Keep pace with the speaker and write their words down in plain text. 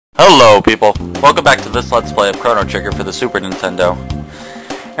Hello people, welcome back to this Let's Play of Chrono Trigger for the Super Nintendo.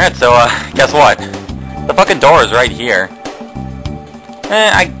 Alright, so guess what? The fucking door is right here.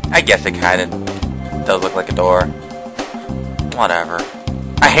 I guess it kinda does look like a door. Whatever.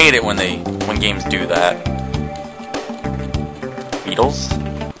 I hate it when games do that. Beetles?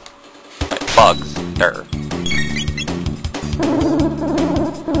 Like bugs. Durr.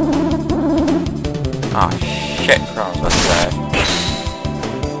 Oh shit, Chrono's about to die.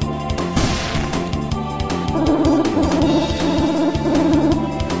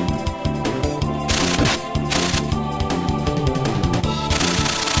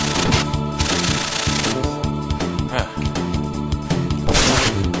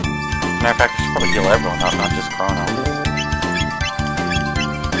 Matter of fact, I should probably heal everyone up, not just Chrono.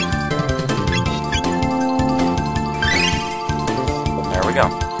 There we go.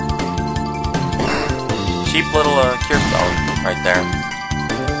 Cheap little cure spell right there.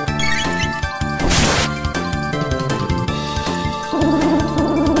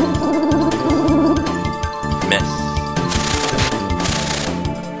 Miss.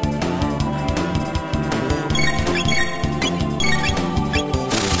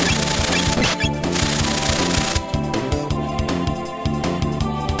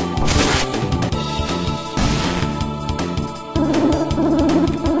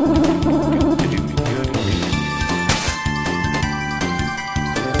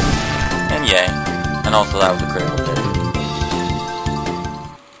 Yay. And also that was a critical hit.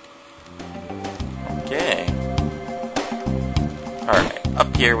 Okay. Alright,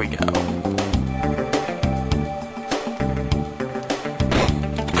 up here we go.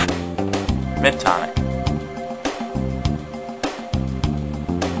 Mid-tonic.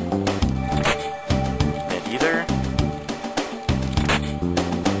 Mid-ether.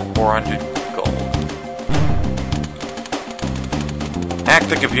 400 gold. Hack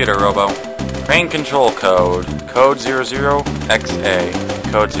the computer, Robo. Train control code. Code 00XA.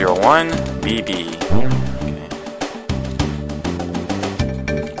 Code 01BB. Okay.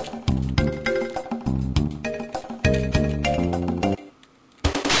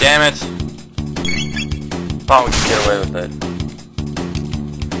 Damn it. Thought we could get away with it.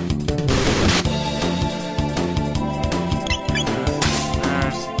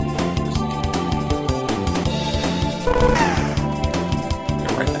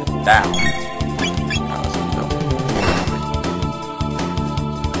 Write that down.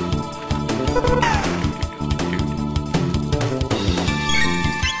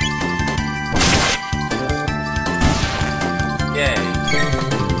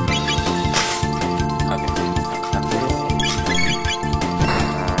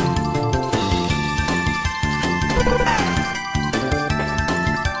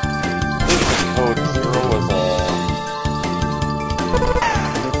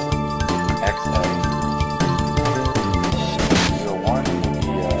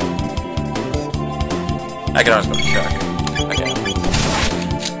 I can always go check. Okay.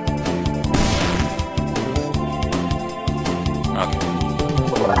 Okay.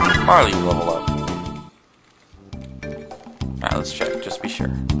 Marley level up. Alright, let's check, just be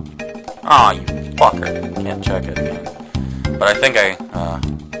sure. Aw, you fucker. Can't check it again. But I think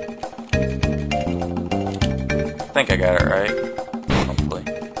I got it right. Hopefully.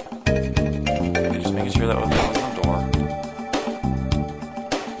 Just making sure that was on the door.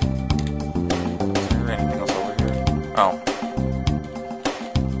 Oh.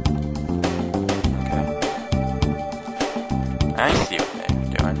 Okay. I see what they're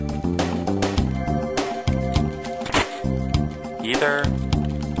doing. Either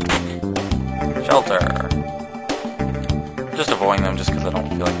shelter. Just avoiding them just because I don't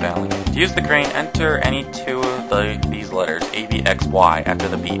feel like battling. To use the crane, enter any two of these letters, A, B, X, Y, after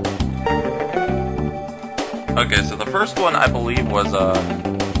the beep. Okay, so the first one I believe was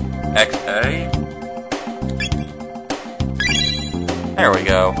XA. There we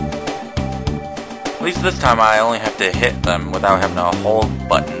go. At least this time I only have to hit them without having to hold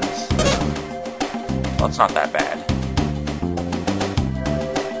buttons. Well, it's not that bad.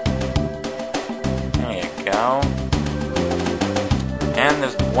 There you go. And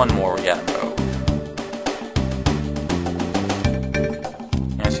there's one more we gotta move.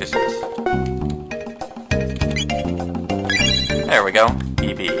 Yes. There we go.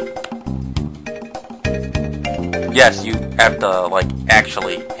 BB. Yes, you have to, like,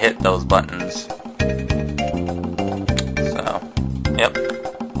 actually hit those buttons. So, yep.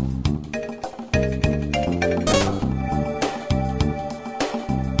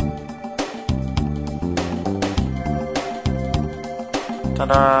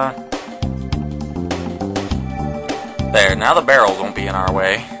 Ta-da! There, now the barrels won't be in our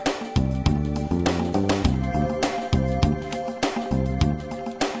way.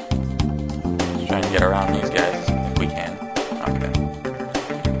 get around these guys if we can. Okay.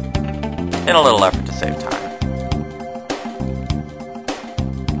 In a little effort to save time.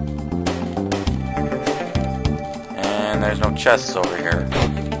 And there's no chests over here.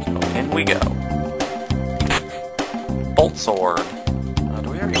 So in we go. Bolt sword. Do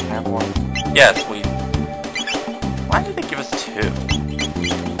we already have one? Yes, we... Why did they give us two?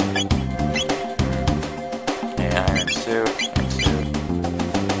 Okay, iron suit.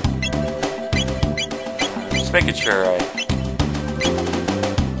 Just making sure I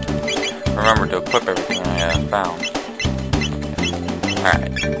remember to equip everything I found.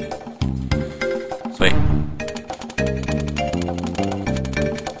 Alright. Sweet.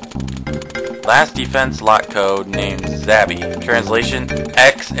 Last defense lock code named Zabby. Translation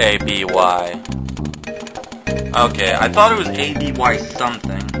XABY. Okay, I thought it was ABY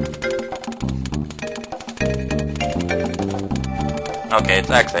something. Okay, it's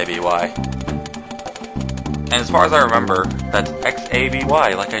XABY. And as far as I remember, that's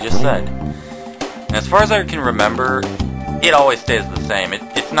XABY, like I just said. And as far as I can remember, it always stays the same.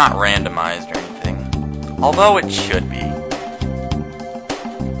 It's not randomized or anything. Although it should be.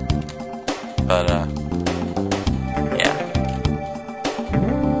 But, yeah.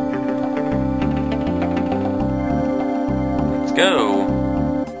 Let's go.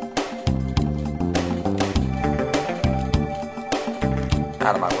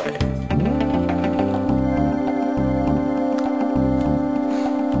 Out of my way.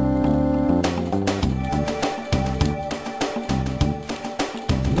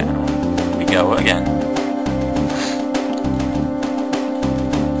 Down we go again.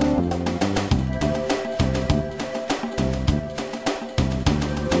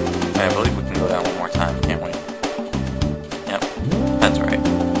 I believe we can go down one more time, can't we? Yep, that's right.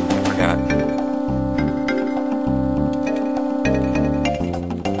 I forgot.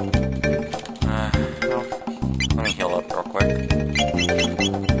 Well, let me heal up real quick.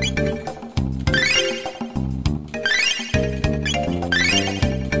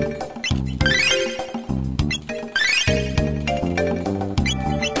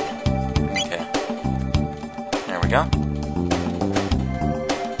 Okay. There we go.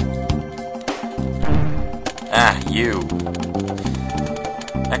 Ah, you.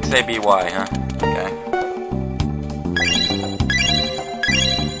 XABY, huh? Okay.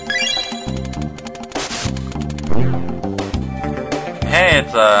 Hey,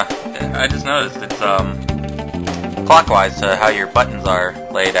 it's, I just noticed it's, clockwise to how your buttons are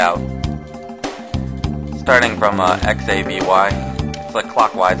laid out. Starting from, XABY. It's a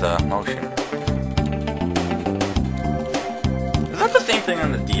clockwise, motion. Is that the same thing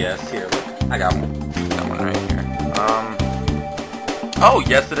on the DS? Here, look. I got one. Right here. Oh,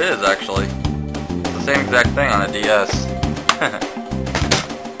 yes it is, actually. It's the same exact thing on a DS.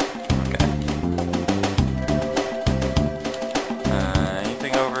 Okay.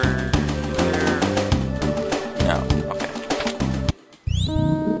 Anything over there? No, okay.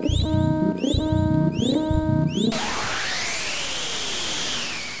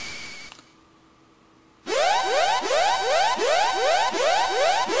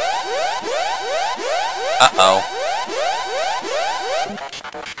 Uh-oh.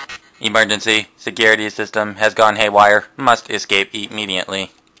 Emergency. Security system has gone haywire. Must escape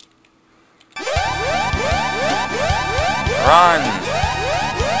immediately. Run!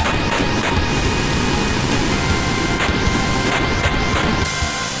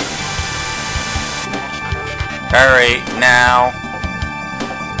 Hurry, now!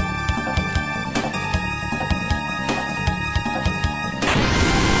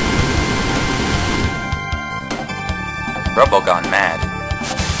 Robo gone mad.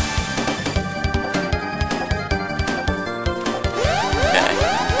 Okay.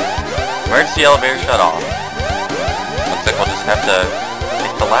 Emergency elevator shut off. Looks like we'll just have to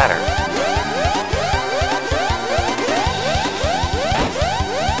take the ladder.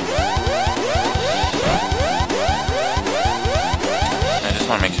 I just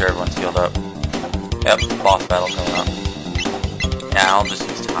want to make sure everyone's healed up. Yep, boss battle coming up. Yeah, I'll just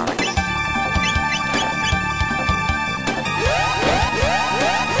use tonics.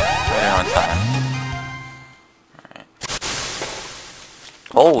 On time. Alright.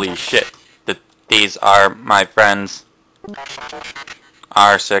 Holy shit. These are my friends.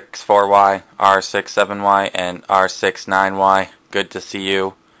 R64Y, R67Y, and R69Y. Good to see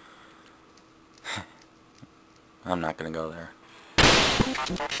you. I'm not gonna go there.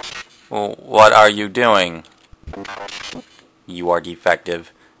 Well, what are you doing? You are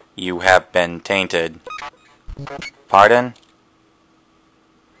defective. You have been tainted. Pardon?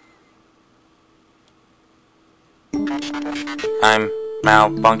 I'm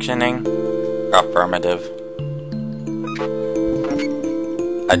malfunctioning? Affirmative.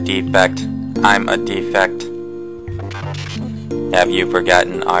 A defect. I'm a defect. Have you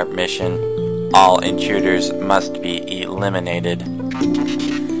forgotten our mission? All intruders must be eliminated.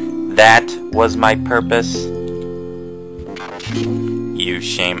 That was my purpose. You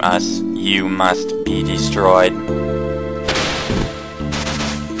shame us. You must be destroyed.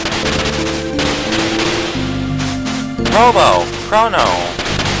 Robo! Chrono!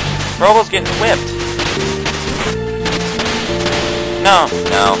 Robo's getting whipped. No,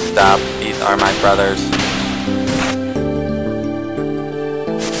 no, stop. These are my brothers.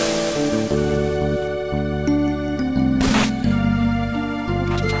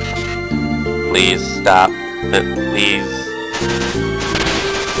 Please stop. Please.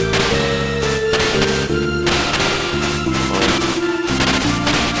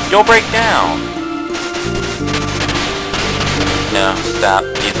 You'll break down. No, stop.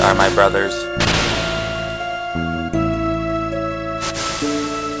 These are my brothers.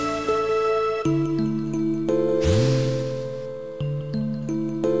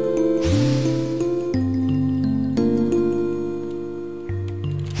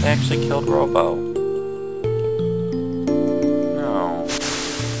 They actually killed Robo. No.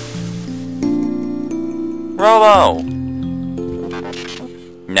 Robo!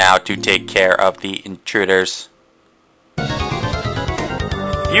 Now to take care of the intruders.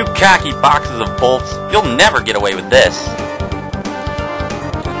 You cocky boxes of bolts, you'll never get away with this.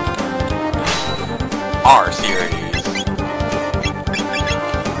 R series.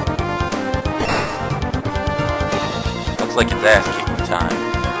 Looks like it's ass kicking time.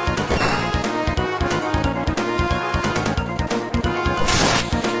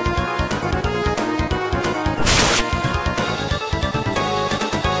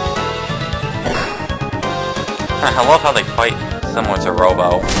 I love how they fight similar to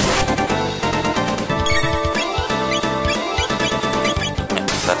Robo.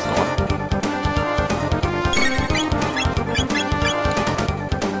 Yes, that's the one.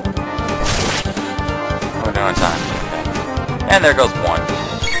 We're doing time. Okay. And there goes one.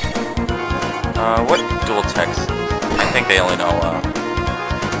 What dual text? I think they only know,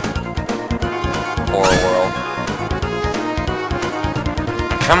 Horror World.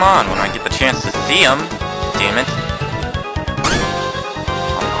 Come on, when I get the chance to see him. Damn it.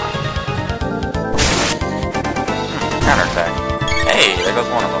 Counterattack. Hey, there goes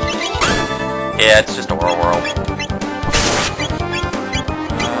one of them. Yeah, it's just a World.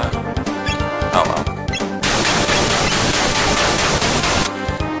 Oh well.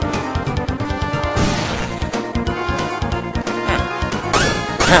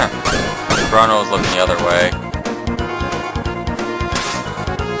 Chrono's looking the other way.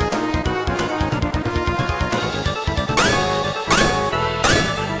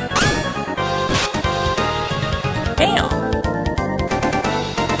 Damn.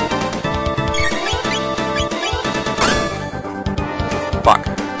 Fuck.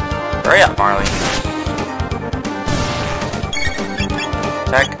 Hurry up, Marley.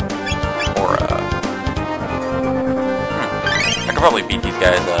 Tech. Or, I could probably beat these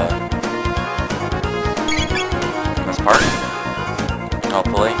guys, in this part.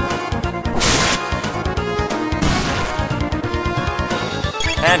 Hopefully.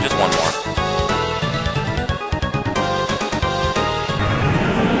 And just one more.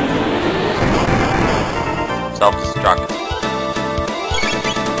 Self-destruct.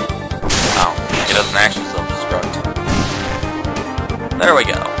 Oh, it doesn't actually self-destruct. There we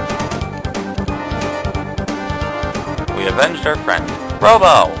go. We avenged our friend.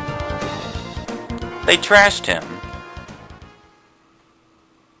 Robo! They trashed him.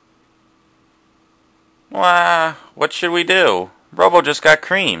 Wah, what should we do? Robo just got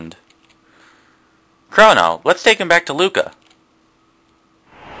creamed. Chrono, let's take him back to Luca.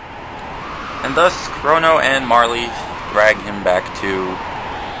 And thus, Chrono and Marley drag him back to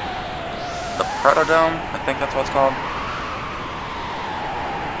the Protodome, I think that's what it's called.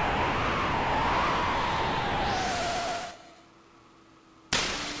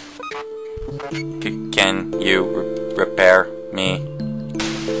 Can you repair me?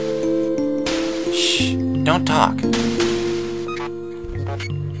 Shh, don't talk.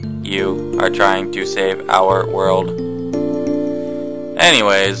 You are trying to save our world.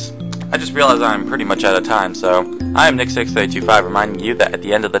 Anyways, I just realized I'm pretty much out of time, so I am Nick685 reminding you that at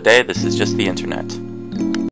the end of the day, this is just the internet.